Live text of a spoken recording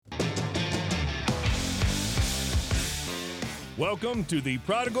Welcome to the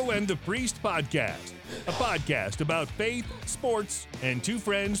Prodigal and the Priest podcast, a podcast about faith, sports, and two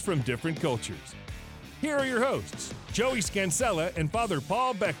friends from different cultures. Here are your hosts, Joey Scansella and Father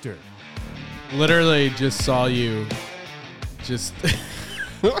Paul Bechter. Literally just saw you just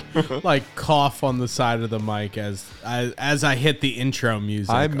like cough on the side of the mic as I hit the intro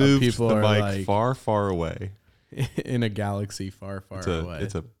music. I moved people the mic like far, far away. in a galaxy far, far away.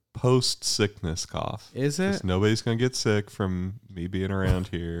 It's a post-sickness cough. Is it? 'Cause nobody's gonna get sick from me being around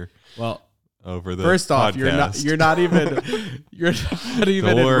here. Well, over the first off, podcast. you're not even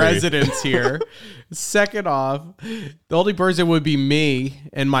in worry. residence here. Second off, the only person would be me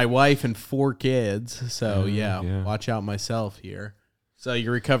and my wife and 4 kids. So yeah, watch out myself here. So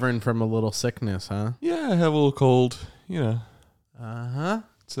you're recovering from a little sickness, huh? Yeah, I have a little cold. You know.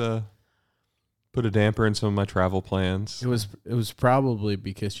 It's put a damper in some of my travel plans. It was probably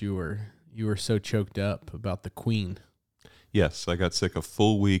because you were so choked up about the Queen. Yes, I got sick a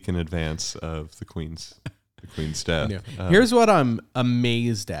full week in advance of the Queen's death. Yeah. Here's what I'm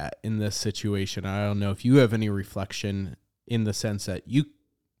amazed at in this situation. I don't know if you have any reflection in the sense that you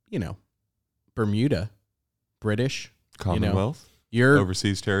know, Bermuda, British, Commonwealth, you're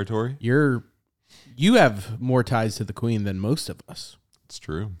overseas territory. You have more ties to the Queen than most of us. It's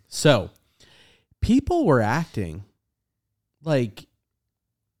true. So people were acting like,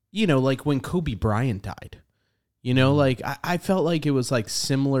 like when Kobe Bryant died. Like I felt like it was like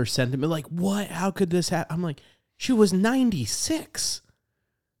similar sentiment. Like, what? How could this happen? I'm like, she was 96.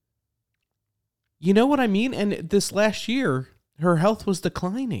 You know what I mean? And this last year, her health was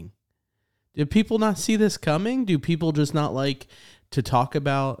declining. Did people not see this coming? Do people just not like to talk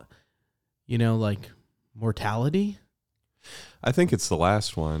about, like mortality? I think it's the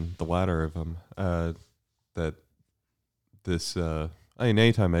last one, the latter of them.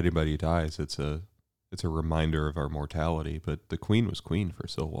 Anytime anybody dies, it's a reminder of our mortality. But the Queen was Queen for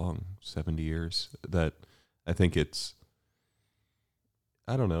so long, 70 years, that I think I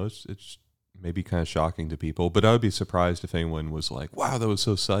don't know, it's maybe kind of shocking to people. But I would be surprised if anyone was like, wow, that was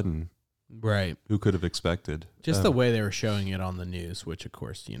so sudden. Right. Who could have expected? Just the way they were showing it on the news, which of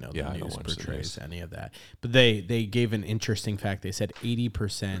course, the news portrays any of that. But they gave an interesting fact. They said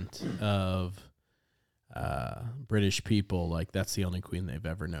 80% of British people, like, that's the only Queen they've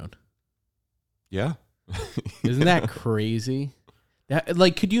ever known. Yeah. Isn't that crazy? That,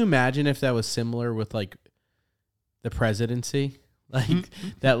 like, could you imagine if that was similar with like the presidency? Like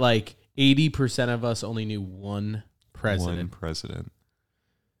that, like 80% of us only knew one president. One president.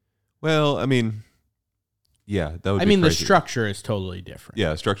 Well, I mean, yeah, that would be the crazy. structure is totally different.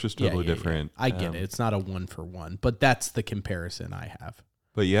 Yeah, structure's totally different. I get it. It's not a 1-for-1, but that's the comparison I have.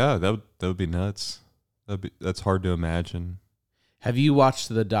 But yeah, that would be nuts. That's hard to imagine. Have you watched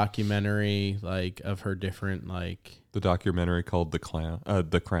the documentary, like, of her different, like... The documentary called The Crown.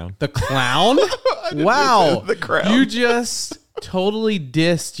 The Clown? Wow. The Crown. You just totally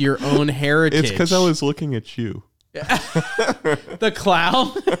dissed your own heritage. It's because I was looking at you. The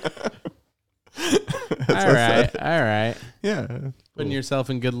Clown? All right. Yeah. Putting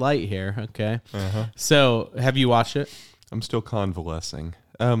yourself in good light here. Okay. Uh-huh. So, have you watched it? I'm still convalescing.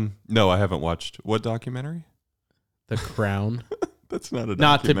 No, I haven't watched. What documentary? The Crown. That's not a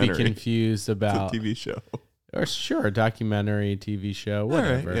Not to documentary. be confused about... It's a TV show. Or sure, a documentary, TV show,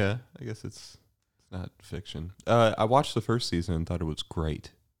 whatever. All right, yeah, I guess it's not fiction. I watched the first season and thought it was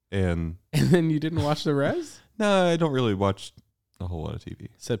great. And then you didn't watch the rest? No, I don't really watch a whole lot of TV.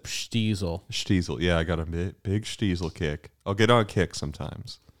 Except Stiesel. Stiesel, yeah, I got a big Stiesel kick. I'll get on a kick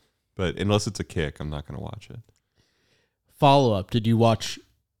sometimes. But unless it's a kick, I'm not going to watch it. Follow-up, did you watch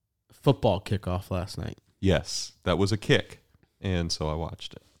football kickoff last night? Yes, that was a kick. And so I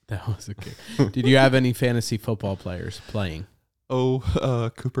watched it. That was a kick. Did you have any fantasy football players playing?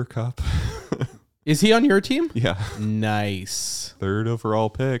 Oh, Cooper Kupp. Is he on your team? Yeah. Nice. 3rd overall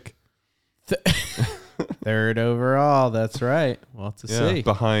pick. 3rd overall, that's right. We'll have to see.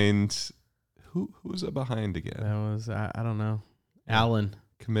 Behind, who was it behind again? That was, I don't know. Allen.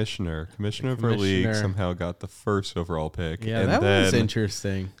 Commissioner of our league somehow got the 1st overall pick. Yeah, and that was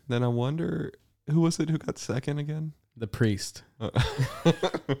interesting. Then I wonder, who was it who got 2nd again? The priest.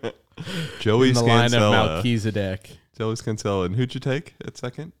 Joey in the Scansella. line of Melchizedek. Joey Scansella. And who'd you take at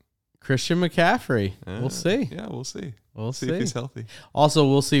 2nd? Christian McCaffrey. We'll see. Yeah, we'll see. We'll see if he's healthy. Also,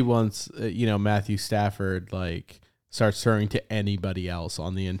 we'll see once, Matthew Stafford, like, starts throwing to anybody else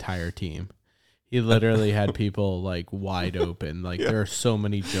on the entire team. He literally had people, like, wide open. Like, there are so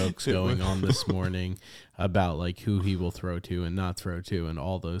many jokes going on this morning about, like, who he will throw to and not throw to and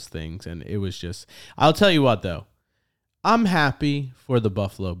all those things. And it was just, I'll tell you what, though. I'm happy for the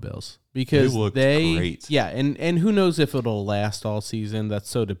Buffalo Bills because They looked great. Yeah, and who knows if it'll last all season. That's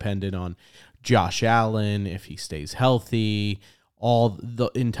so dependent on Josh Allen, if he stays healthy, all the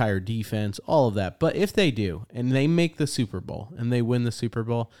entire defense, all of that. But if they do, and they make the Super Bowl, and they win the Super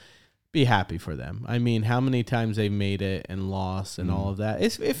Bowl, be happy for them. I mean, how many times they've made it and lost and all of that.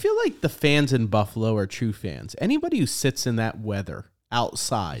 It feel like the fans in Buffalo are true fans. Anybody who sits in that weather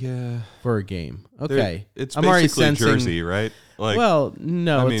outside for a game. Okay. It's I'm already basically sensing, Jersey, right? Like, well,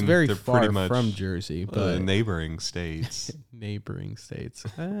 no, I it's mean, very they're far pretty much, from Jersey, but neighboring states. neighboring states.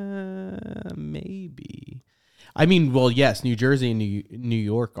 Maybe. I mean, well, yes, New Jersey and New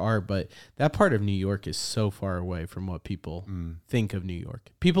York are, but that part of New York is so far away from what people think of New York.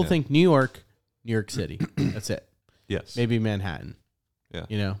 People think New York City. That's it. Yes. Maybe Manhattan. Yeah.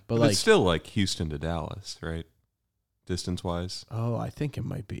 You know, but But like, it's still like Houston to Dallas, right? Distance-wise. oh, I think it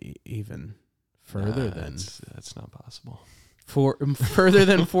might be even further than That's not possible. further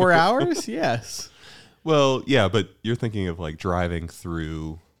than 4 hours. Yes. Well, yeah, but you're thinking of like driving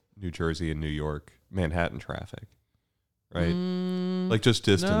through New Jersey and New York, Manhattan traffic, right? Like just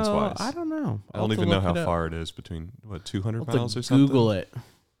distance No, wise. I don't know. I don't even know how far it is between 200 miles or something. Google it.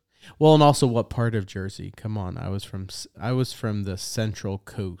 Well, and also what part of Jersey? Come on, I was from the Central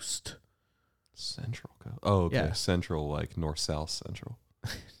Coast. Central Coast. Oh, okay. Yeah. Central, like north south central.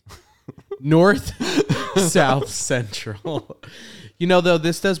 North, South, Central. You know, though,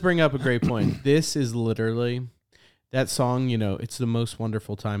 this does bring up a great point. This is literally that song, you know, it's the most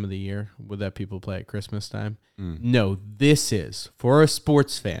wonderful time of the year that people play at Christmas time. No, this is, for a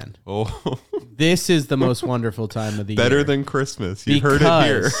sports fan, Oh, this is the most wonderful time of the year. better than Christmas. You heard it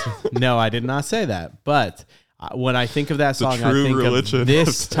here. No, I did not say that. But when I think of that song, I true think religion of of this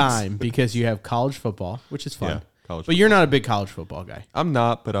this. time because you have college football, which is fun. Yeah, college But you're not a big college football guy. I'm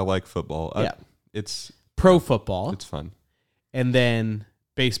not, but I like football. Yeah. It's Pro football, it's fun. and then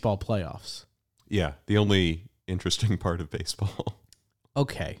baseball playoffs. Yeah, the only interesting part of baseball.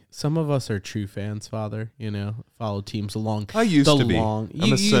 Okay, some of us are true fans, Father. You know, follow teams along. I used to be. You I'm a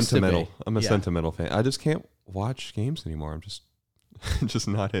used to sentimental. be. I'm a Yeah. sentimental fan. I just can't watch games anymore. I'm just just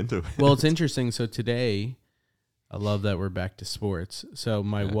not into it. Well, it's interesting. So today, I love that we're back to sports. So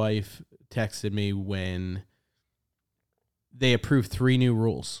my wife texted me when they approved 3 new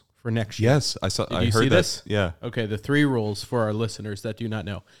rules for next year. Yes, I saw. Did I you heard see that. this? Yeah. Okay, the 3 rules for our listeners that do not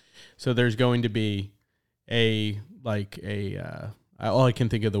know. So there's going to be all I can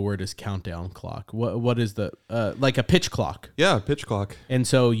think of the word is countdown clock. What is the like a pitch clock? Yeah, pitch clock. And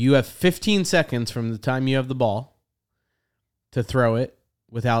so you have 15 seconds from the time you have the ball to throw it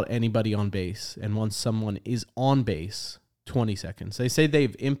without anybody on base. And once someone is on base, 20 seconds. They say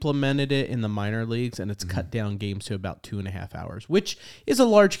they've implemented it in the minor leagues, and it's cut down games to about 2.5 hours, which is a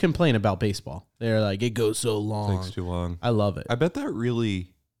large complaint about baseball. They're like, it goes so long. Takes too long. I love it. I bet that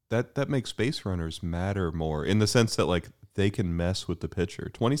really that makes base runners matter more in the sense that like they can mess with the pitcher.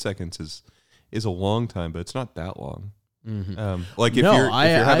 20 seconds is a long time, but it's not that long. Like if No, you're I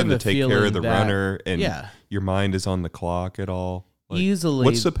having to have a take care feeling of the that- runner and yeah. your mind is on the clock at all. Like, Easily.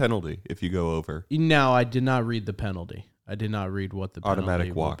 What's the penalty if you go over? No, I did not read the penalty. I did not read what the penalty Automatic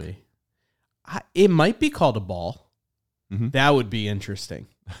will walk. be. It might be called a ball. Mhm. That would be interesting.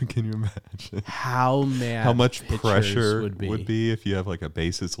 Can you imagine How mad how much pitchers pressure would be if you have like a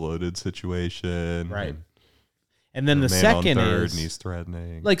bases loaded situation, Right. And then the man second on third is and he's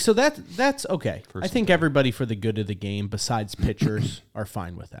threatening. like, so that's okay. I First think and everybody for the good of the game, besides pitchers, are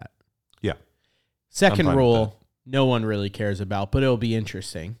fine with that. Yeah. Second I'm fine with rule, no one really cares about, but it'll be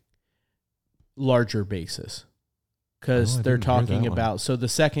interesting. Larger bases. Because Oh, I they're didn't hear talking that one. about, so the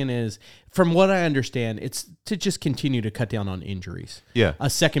second is, from what I understand, it's to just continue to cut down on injuries. Yeah.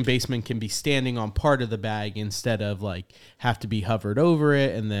 A second baseman can be standing on part of the bag instead of like have to be hovered over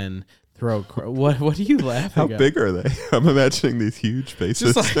it and then throw. What are you laughing How at? big are they? I'm imagining these huge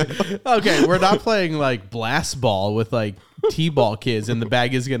bases. Just like, okay, we're not playing like blast ball with like T-ball kids, and the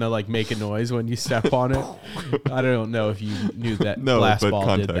bag is gonna like make a noise when you step on it. I don't know if you knew that No, blast but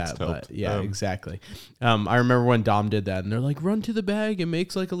ball did context that, helped. but yeah, exactly. I remember when Dom did that, and they're like, "Run to the bag, it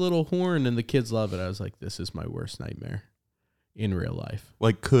makes like a little horn," and the kids love it. I was like, "This is my worst nightmare in real life."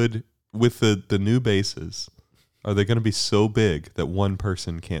 Like with the new bases, are they going to be so big that one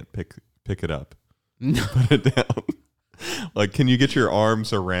person can't pick it up, No. put it down? Like, can you get your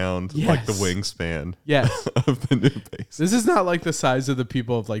arms around like the Yes. wingspan Yes. of the new base? This is not like the size of the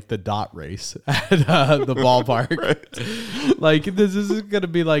people of like the dot race at the ballpark. Like this is going to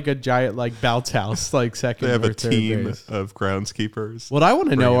be like a giant like bounce house, like second They have or a third team base. of groundskeepers. What I want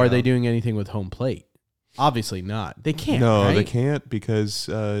to know, Bring it are they out. doing anything with home plate? Obviously not. They can't. No, right? they can't because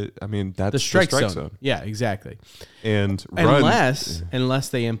that's The strike zone. Yeah, exactly. And unless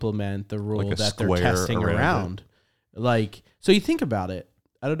they implement the rule like that they're testing around. Like, so you think about it.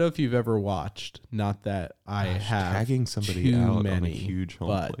 I don't know if you've ever watched. Not that I have. Tagging somebody too out many, on a huge home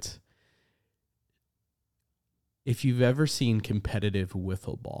but plate. if you've ever seen competitive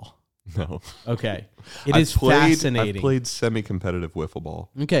wiffle ball, No. Okay, it is fascinating. I've played semi-competitive wiffle ball.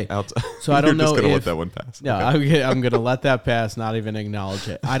 Okay, Outside. so I don't know You're just gonna if let that one pass. No, Okay. I'm going to let that pass. Not even acknowledge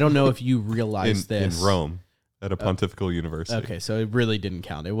it. I don't know if you realize this in Rome at a pontifical university. Okay, so it really didn't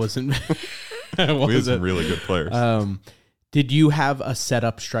count. It wasn't. We had some really good players. Did you have a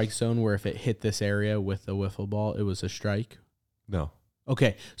setup strike zone where if it hit this area with the wiffle ball, it was a strike? No.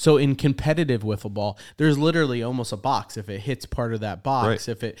 Okay, so in competitive wiffle ball, there's literally almost a box. If it hits part of that box, Right.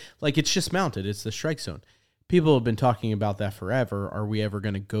 if it it's just mounted, it's the strike zone. People have been talking about that forever. Are we ever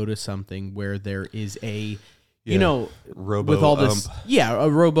going to go to something where there is a, robo with all this, ump.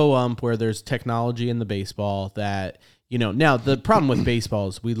 a robo ump where there's technology in the baseball that Now the problem with baseball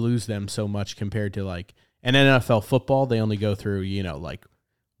is we lose them so much compared to like an NFL football. They only go through like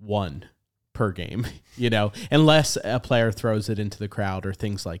one per game, unless a player throws it into the crowd or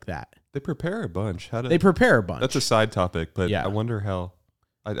things like that. They prepare a bunch. They prepare a bunch. That's a side topic, but Yeah. I wonder how.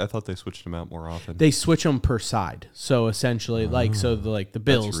 I thought they switched them out more often. They switch them per side. So essentially, the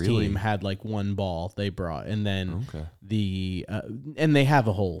Bills really- team had like one ball they brought, and then Okay. and they have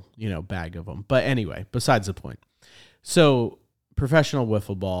a whole bag of them. But anyway, besides the point. So professional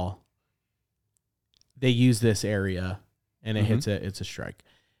wiffle ball, they use this area, and it hits it. It's a strike.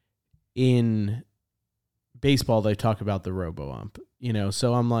 In baseball, they talk about the robo ump.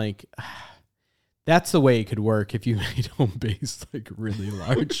 So I'm like. That's the way it could work if you made home base like really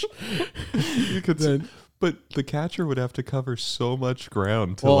large. You could, but the catcher would have to cover so much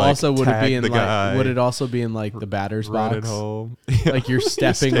ground to also would it tag be in the guy, would it also be in like the batter's run box? it home. Like you're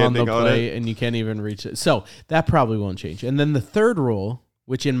stepping on the standing on plate it. and you can't even reach it. So that probably won't change. And then the third rule,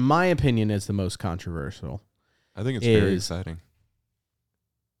 which in my opinion is the most controversial, I think it's very is- exciting.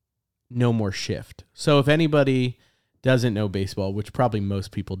 no more shift. So if anybody doesn't know baseball, which probably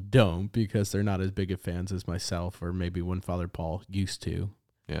most people don't because they're not as big of fans as myself or maybe when Father Paul used to.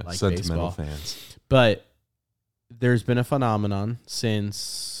 Yeah, like sentimental baseball. fans. But there's been a phenomenon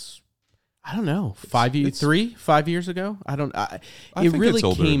since, I don't know, 5 years ago? I it think really it's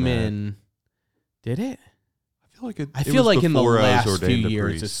older came than that. in. Did it? I feel like in the before I was last few ordained a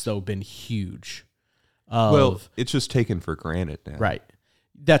years priest. it's so been huge. Well, it's just taken for granted now. Right.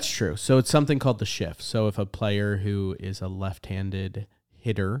 That's true. So it's something called the shift. So if a player who is a left-handed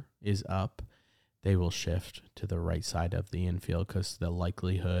hitter is up, they will shift to the right side of the infield because the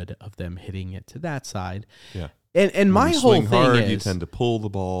likelihood of them hitting it to that side. Yeah. And my When you whole swing thing hard, is you tend to pull the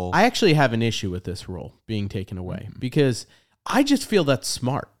ball. I actually have an issue with this rule being taken away because I just feel that's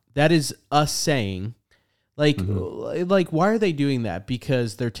smart. That is us saying, like why are they doing that?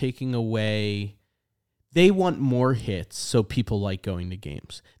 Because they're taking away. They want more hits, so people like going to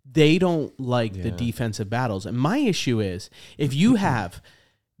games. They don't like the defensive battles. And my issue is, if you have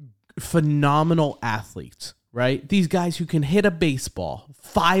phenomenal athletes, right? These guys who can hit a baseball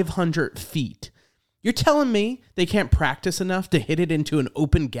 500 feet, you're telling me they can't practice enough to hit it into an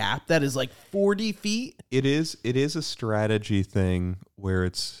open gap that is like 40 feet? It is a strategy thing where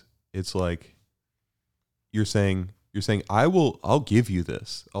it's like you're saying I'll give you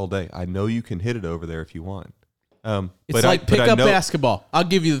this all day. I know you can hit it over there if you want. It's like pick up basketball. I'll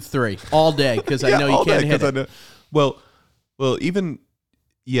give you the 3 all day because I know you can't hit it. Well, even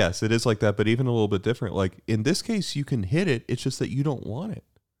yes, it is like that, but even a little bit different. Like in this case, you can hit it. It's just that you don't want it.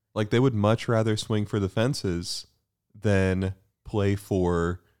 Like they would much rather swing for the fences than play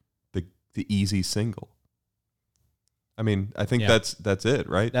for the easy single. I mean, I think that's it,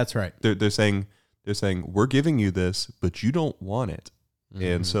 right? That's right. They're saying we're giving you this, but you don't want it,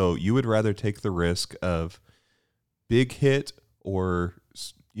 and so you would rather take the risk of big hit or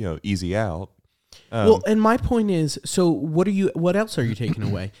easy out. Well, and my point is, so what else are you taking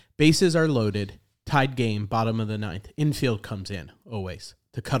away? Bases are loaded, tied game, bottom of the 9th. Infield comes in always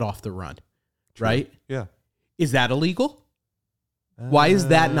to cut off the run, right? Yeah. Is that illegal? Why is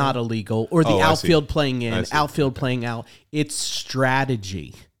that not illegal? Or the outfield playing in, outfield playing out? It's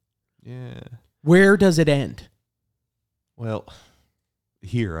strategy. Yeah. Where does it end? Well,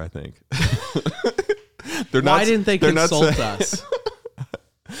 here I think. Why didn't they consult us?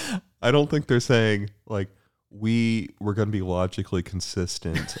 I don't think they're saying like we're going to be logically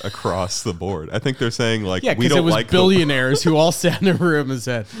consistent across the board. I think they're saying like we don't like billionaires who all sat in a room and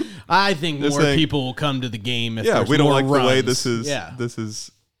said, "I think more saying, people will come to the game if we don't more like runs. the way this is. Yeah. This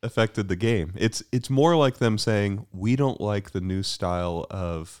is affected the game. It's more like them saying, we don't like the new style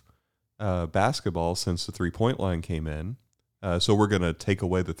of basketball since the 3-point line came in. So we're going to take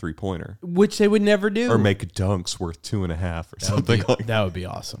away the 3-pointer. Which they would never do. Or make dunks worth 2.5 or something like that. That would be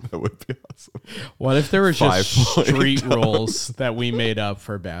awesome. That would be awesome. What if there was just 5-point street dunks. rules that we made up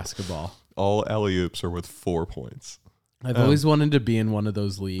for basketball? All alley-oops are worth 4 points. I've always wanted to be in one of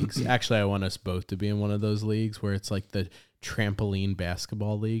those leagues. Actually, I want us both to be in one of those leagues where it's like the trampoline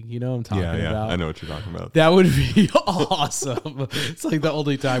basketball league. You know what I'm talking about? I know what you're talking about. That would be awesome. It's like the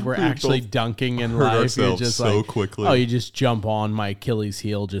only time we're actually dunking in Hurt life. You're ourselves just so like, quickly. oh, you just jump on, my Achilles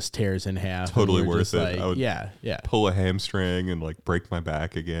heel just tears in half. and Totally we're worth just it. like, I would yeah. pull a hamstring and like break my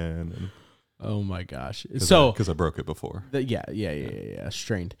back again. And Oh my gosh. So because I broke it before. yeah,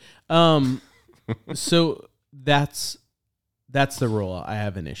 strained. So that's the rule I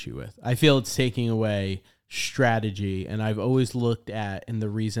have an issue with. I feel it's taking away strategy, and I've always looked at, and the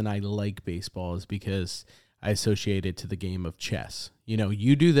reason I like baseball is because I associate it to the game of chess. You know,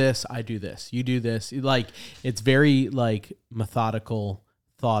 you do this, I do this, you do this. Like, it's very like methodical,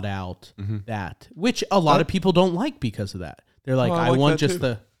 thought out, that, which a lot of people don't like because of that. They're like, Oh, I I like want that just too.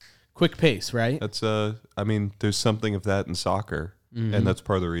 the quick pace, right? That's I mean, there's something of that in soccer, and that's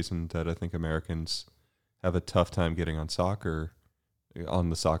part of the reason that I think Americans have a tough time getting on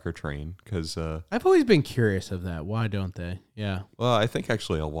the soccer train, because I've always been curious of that. Why don't they? Yeah. well, I think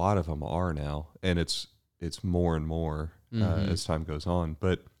actually a lot of them are now, and it's more and more as time goes on.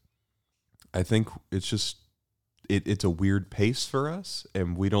 But I think it's just it's a weird pace for us,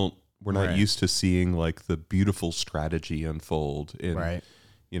 and we're not Right. used to seeing like the beautiful strategy unfold in Right.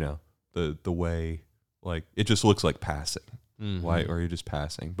 you know, the way, like, it just looks like passing. Mhm. Why, or you're just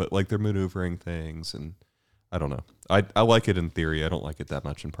passing, but like they're maneuvering things, and I don't know. I like it in theory. I don't like it that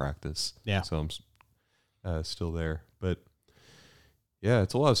much in practice. Yeah. So I'm still there, but yeah,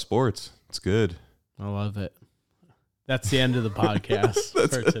 it's a lot of sports. It's good. I love it. That's the end of the podcast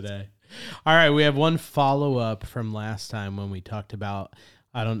for today. All right, we have one follow-up from last time when we talked about,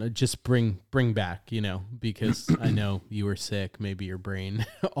 I don't know, just bring back, you know, because I know you were sick, maybe your brain,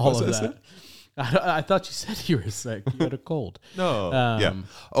 all Was of I that. I thought you said you were sick. You had a cold. No. Yeah.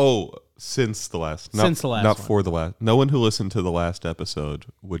 Oh, since the last. Since the last Not one. for the last. No one who listened to the last episode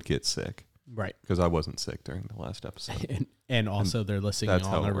would get sick, Right. because I wasn't sick during the last episode. And also they're listening that's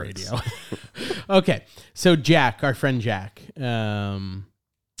on how the it works. radio. Okay. So Jack, our friend Jack,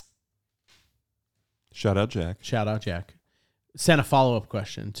 Shout out, Jack. shout out Jack, sent a follow-up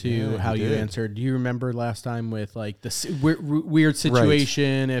question to Yeah, he how you did. answered. Do you remember last time with like the weird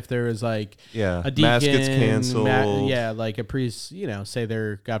situation, if there was like Yeah. a deacon, Mass gets canceled. yeah, like a priest, you know, say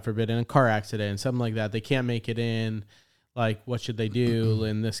they're, God forbid, in a car accident, something like that. They can't make it in. Like, what should they do?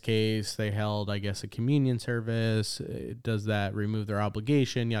 In this case, they held, I guess, a communion service. Does that remove their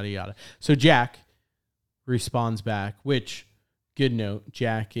obligation? Yada, yada. So Jack responds back, which, good note,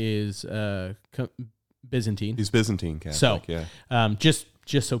 Jack is Byzantine. He's Byzantine Catholic. So, yeah. just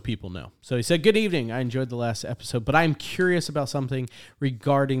so people know. So he said, "Good evening. I enjoyed the last episode, but I'm curious about something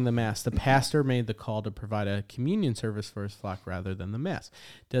regarding the Mass. The pastor made the call to provide a communion service for his flock rather than the Mass.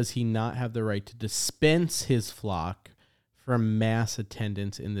 Does he not have the right to dispense his flock from Mass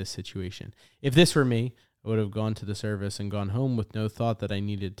attendance in this situation? If this were me, I would have gone to the service and gone home with no thought that I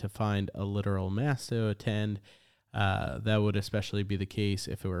needed to find a literal Mass to attend. That would especially be the case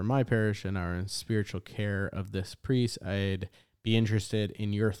if it were my parish and our spiritual care of this priest. I'd be interested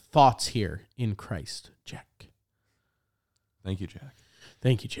in your thoughts here in Christ, Jack." Thank you, Jack.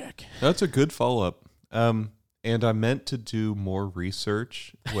 Thank you, Jack. That's a good follow-up. And I meant to do more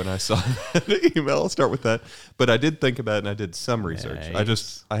research when I saw that email. I'll start with that. But I did think about it, and I did some research.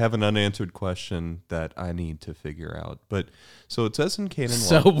 I have an unanswered question that I need to figure out. But so it says in canon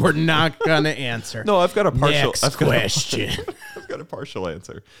law. So we're not going to answer. No, I've got a partial. Next question. I've got a partial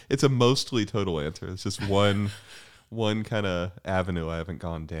answer. It's a mostly total answer. It's just one kind of avenue I haven't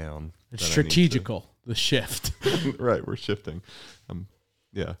gone down. It's that I need to- strategical, the shift. Right, we're shifting.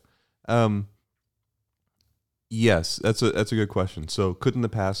 Yeah. Yes, that's a good question. So couldn't the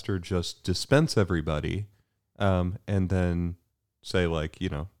pastor just dispense everybody, and then say, like, you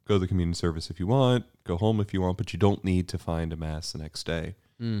know, go to the communion service if you want, go home if you want, but you don't need to find a Mass the next day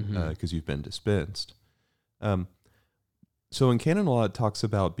because you've been dispensed. So in canon law, it talks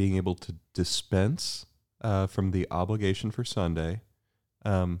about being able to dispense from the obligation for Sunday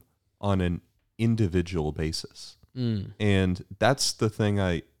on an individual basis. And that's the thing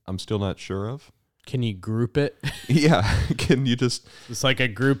I'm still not sure of. Can you group it? Yeah. Can you just... It's like a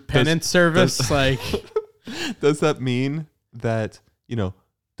group penance service. Like, Does that mean that, you know,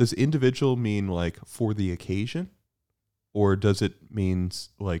 does individual mean like for the occasion? or does it mean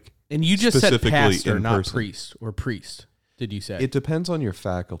like? And you just said specifically pastor, in not person? priest or priest. Did you say? It depends on your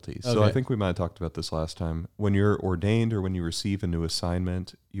faculty. So Okay. I think we might have talked about this last time. When you're ordained or when you receive a new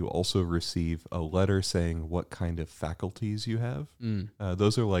assignment, you also receive a letter saying what kind of faculties you have.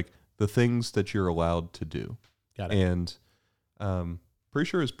 Those are like the things that you're allowed to do. Got it. And pretty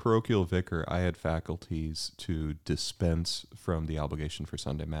sure as parochial vicar, I had faculties to dispense from the obligation for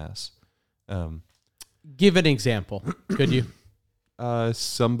Sunday Mass. Give an example, could you?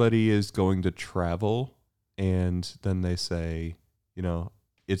 Somebody is going to travel, and then they say, you know,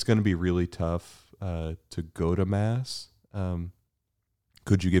 it's going to be really tough to go to Mass.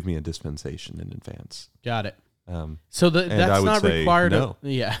 Could you give me a dispensation in advance? Got it. I So that's would not say required. no.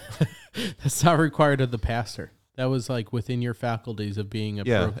 That's not required of the pastor. That was like within your faculties of being a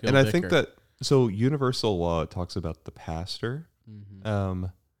parochial and I think vicar. that so universal law talks about the pastor.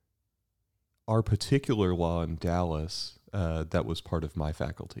 Our particular law in Dallas that was part of my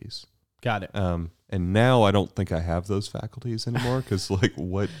faculties. Got it. And now I don't think I have those faculties anymore because like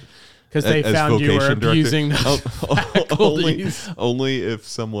what? Because they as found you were vocation director- abusing those faculties. only if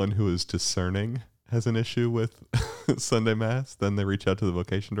someone who is discerning has an issue with Sunday Mass, then they reach out to the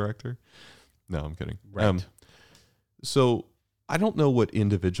vocation director. No, I'm kidding. Right. So I don't know what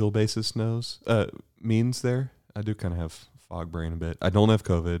individual basis means there. I do kind of have fog brain a bit. I don't have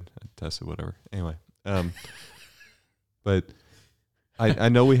COVID. I tested, whatever. Anyway, but I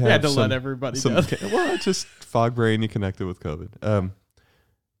know we have You had to some, let everybody some know. well, it's just fog brain. You connect it with COVID.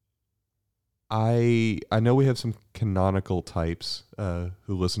 I know we have some canonical types who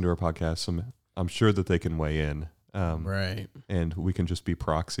listen to our podcast. I'm sure that they can weigh in. Right. And we can just be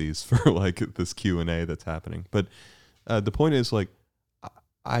proxies for like this Q&A that's happening. But the point is like,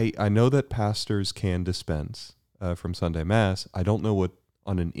 I know that pastors can dispense from Sunday Mass. I don't know what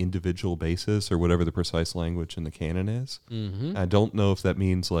on an individual basis or whatever the precise language in the canon is. Mm-hmm. I don't know if that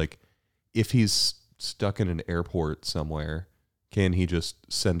means like if he's stuck in an airport somewhere, can he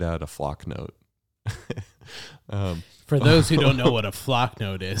just send out a flock note? For those who don't know what a flock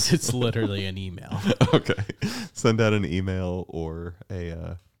note is, it's literally an email. Okay, send out an email or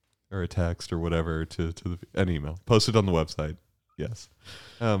a text or whatever to an email. Post it on the website. Yes.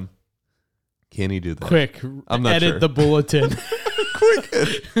 Can he do that? Quick, I'm not edit sure. the bulletin. Quick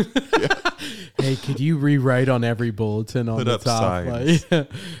edit. Hey, could you rewrite on every bulletin on Put the up top? signs. Like,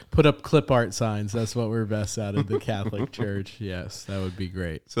 put up clip art signs. That's what we're best at in the Catholic Church. Yes, that would be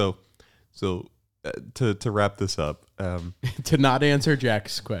great. So to wrap this up, To not answer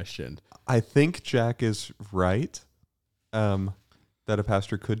Jack's question. I think Jack is right that a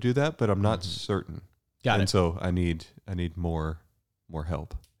pastor could do that, but I'm not certain. Got it. So I need more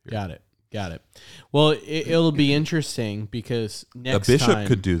help. here. Got it. Well, it'll be interesting because next A bishop time,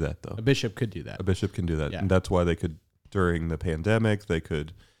 could do that though. A bishop could do that. A bishop can do that. Yeah. And that's why they could, during the pandemic, they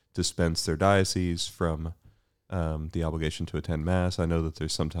could dispense their diocese from the obligation to attend Mass. I know that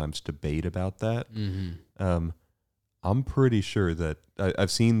there's sometimes debate about that. Mm-hmm. I'm pretty sure that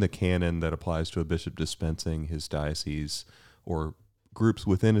I've seen the canon that applies to a bishop dispensing his diocese or groups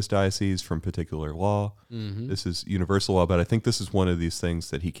within his diocese from particular law. Mm-hmm. This is universal law, but I think this is one of these things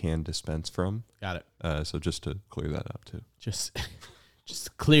that he can dispense from. Got it. So just to clear that up too. Just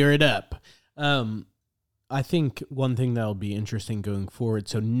clear it up. I think one thing that'll be interesting going forward.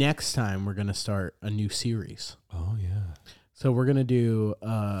 So next time we're going to start a new series. Oh yeah. So we're going to do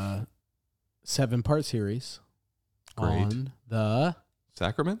a 7-part series Great. on the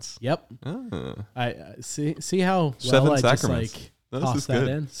Sacraments? Yep. Ah, I see how well 7 I sacraments. just This toss is that good.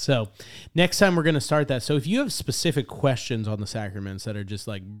 in. So next time we're going to start that. So if you have specific questions on the sacraments that are just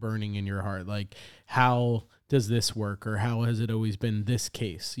like burning in your heart, like how does this work or how has it always been this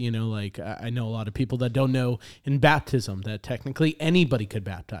case? You know, like I know a lot of people that don't know in baptism that technically anybody could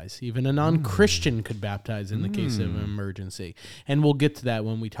baptize. Even a non-Christian could baptize in the case of an emergency. And we'll get to that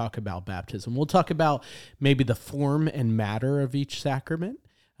when we talk about baptism. We'll talk about maybe the form and matter of each sacrament,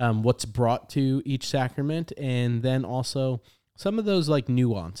 what's brought to each sacrament, and then also some of those like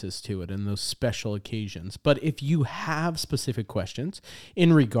nuances to it and those special occasions. But if you have specific questions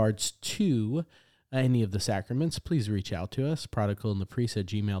in regards to any of the sacraments, please reach out to us,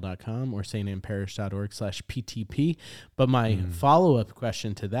 prodigalandthepriest@gmail.com or stparish.org/PTP. But my follow-up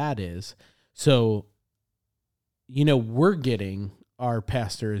question to that is, so, you know, we're getting our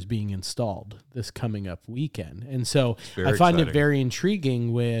pastor is being installed this coming up weekend. And so I find it very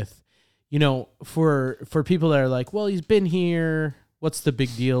intriguing with, you know, for people that are like, well, he's been here, what's the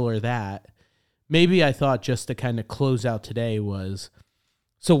big deal or that? Maybe I thought just to kind of close out today was,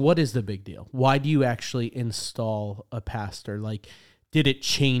 so what is the big deal? Why do you actually install a pastor? Like, did it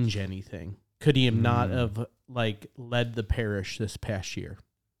change anything? Could he have not have like led the parish this past year?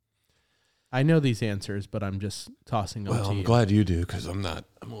 I know these answers, but I'm just tossing them to I'm you. glad you do, because I'm a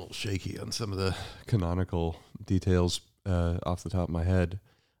little shaky on some of the canonical details off the top of my head.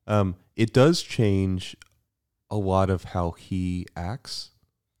 It does change a lot of how he acts,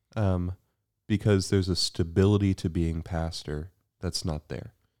 because there's a stability to being pastor that's not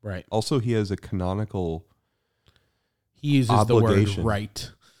there. Right. Also, he has a canonical He uses obligation. the word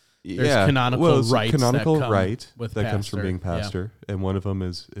right. There's canonical rights canonical that come right with that comes from pastor. being pastor, and one of them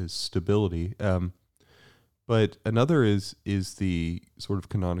is stability. But another is the sort of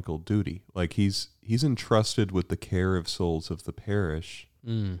canonical duty. Like he's entrusted with the care of souls of the parish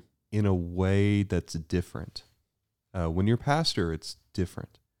Mm. in a way that's different. When you're pastor, it's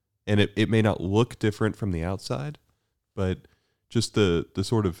different, and it may not look different from the outside, but just the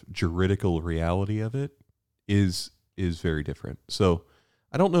sort of juridical reality of it is very different. So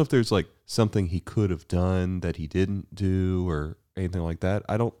I don't know if there's like something he could have done that he didn't do or anything like that.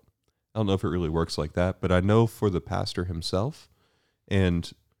 I don't know if it really works like that, but I know for the pastor himself,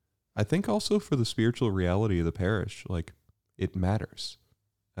 and I think also for the spiritual reality of the parish, like it matters.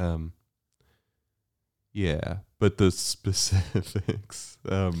 Yeah, but the specifics,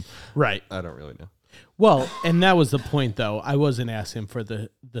 Right. I don't really know. Well, and that was the point, though. I wasn't asking for the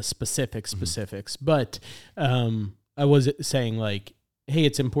specifics, but I was saying like, hey,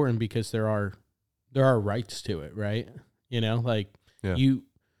 it's important because there are rights to it, right? You know, like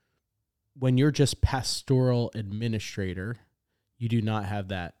when you're just pastoral administrator, you do not have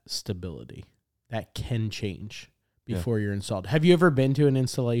that stability. That can change before you're installed. Have you ever been to an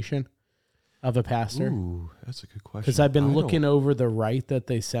installation of a pastor? Ooh, that's a good question. Because I've been looking over the rite that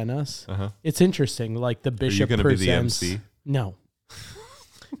they sent us. Uh-huh. It's interesting. Like the bishop Are you going to be the presents. MC? No.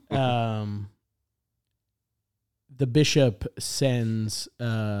 The bishop sends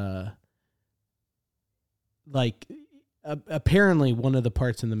apparently one of the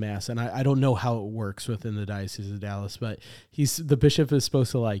parts in the mass, and I don't know how it works within the Diocese of Dallas, but the bishop is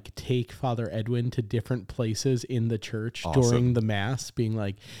supposed to like take Father Edwin to different places in the church during the mass, being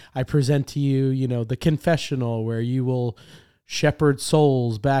like, I present to you, the confessional where you will shepherd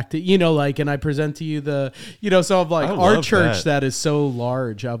souls back to, and I present to you so I'm like, our church that is so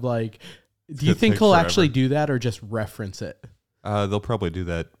large. I'm like, do you think he'll actually do that or just reference it? They'll probably do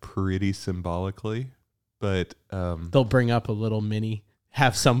that pretty symbolically. But they'll bring up a little mini,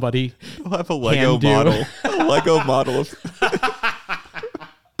 have somebody. They'll have a Lego model,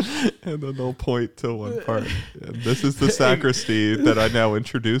 and then they'll point to one part. And this is the sacristy that I now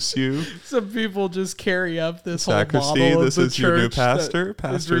introduce you. Some people just carry up this sacristy, whole model this of the is your new church pastor.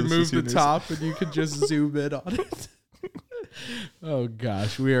 Pastor, remove the top, and you can just zoom in on it. Oh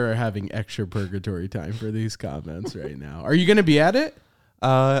gosh, we are having extra purgatory time for these comments right now. Are you going to be at it?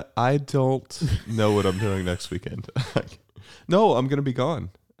 I don't know what I'm doing next weekend. No, I'm going to be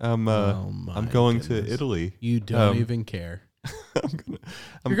gone. I'm going to Italy. You don't even care.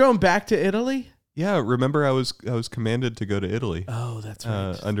 You're going back to Italy? Yeah, remember I was commanded to go to Italy. Oh, that's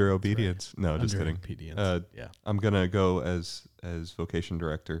right. Under obedience. Right. No, under just kidding. Obedience. Yeah. I'm going to go as vocation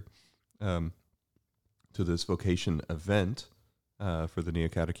director to this vocation event for the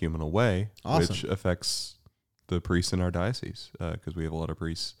Neocatechumenal Way, which affects the priests in our diocese, because we have a lot of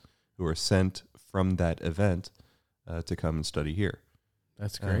priests who are sent from that event to come and study here.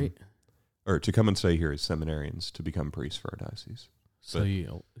 That's great. Or to come and study here as seminarians to become priests for our diocese. So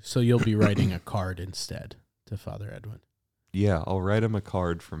you'll be writing a card instead to Father Edwin. Yeah, I'll write him a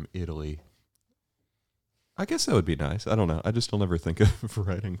card from Italy. I guess that would be nice. I don't know. I just don't ever think of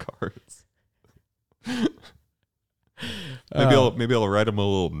writing cards. Maybe I'll write him a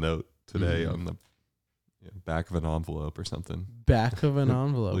little note today on the back of an envelope or something. Back of an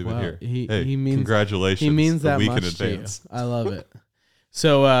envelope. Leave wow. it here. He means congratulations. He means that a week much in advance. to you. I love it.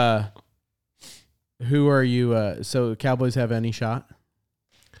 So, who are you? So, Cowboys have any shot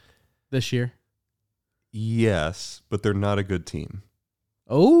this year? Yes, but they're not a good team.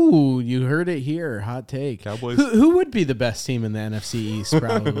 Oh, you heard it here. Hot take. Cowboys. Who would be the best team in the NFC East?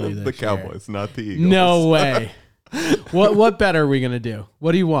 Probably the Cowboys, not the Eagles. No way. What bet are we gonna do?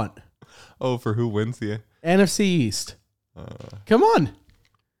 What do you want? Oh, for who wins the NFC East? Come on,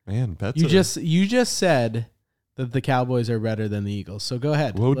 man. Bets. You just said that the Cowboys are better than the Eagles. So go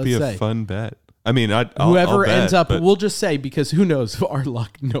ahead. What would be a fun bet? I mean, whoever I'll bet, ends up, we'll just say, because who knows? Our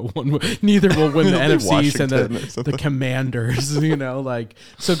luck, neither will win the NFC East and the Commanders.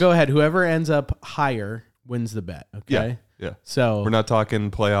 So go ahead. Whoever ends up higher wins the bet. Okay. Yeah. So we're not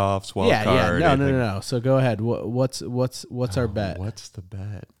talking playoffs, wild card. Yeah. No. So go ahead. What's our bet? What's the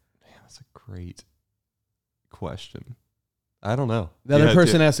bet? Man, that's a great question. I don't know. The other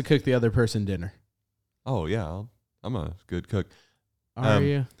person has to cook the other person dinner. Oh yeah, I'm a good cook. Are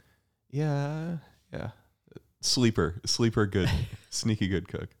you? Yeah. Sleeper good, sneaky good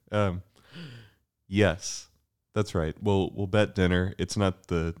cook. Yes, that's right. We'll bet dinner. It's not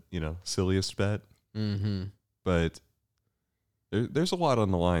the silliest bet, but there's a lot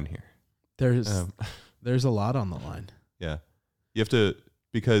on the line here. There's a lot on the line. Yeah, you have to,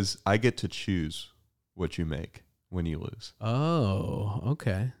 because I get to choose what you make when you lose. Oh,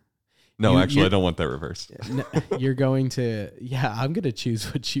 okay. No, actually, I don't want that reversed. You're going to, I'm going to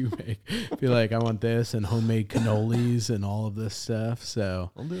choose what you make. Be like, I want this and homemade cannolis and all of this stuff.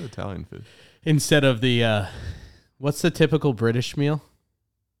 So I'll do Italian food. Instead of the, what's the typical British meal?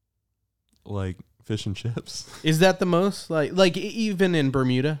 Like fish and chips. Is that the most? Like even in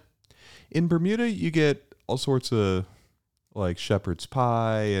Bermuda? In Bermuda, you get all sorts of like shepherd's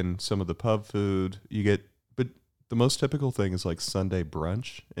pie and some of the pub food. But the most typical thing is like Sunday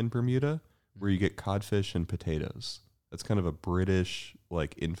brunch in Bermuda, where you get codfish and potatoes. That's kind of a British,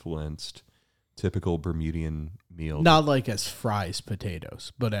 like, influenced, typical Bermudian meal. Not like as fries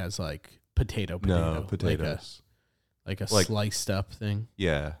potatoes, but as like potato. No, potatoes. Like a sliced up thing.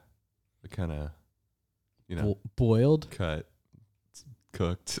 Yeah. The kind of, boiled? Cut.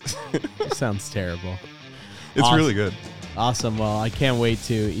 Cooked. Sounds terrible. It's awesome. Really good. Awesome. Well, I can't wait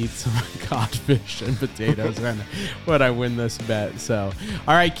to eat some codfish and potatoes when I win this bet. So,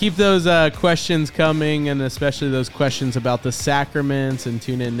 all right, keep those questions coming, and especially those questions about the sacraments, and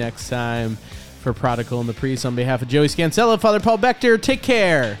tune in next time for Prodigal and the Priest. On behalf of Joey Scansella, Father Paul Bechter, take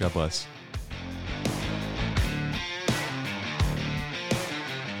care. God bless.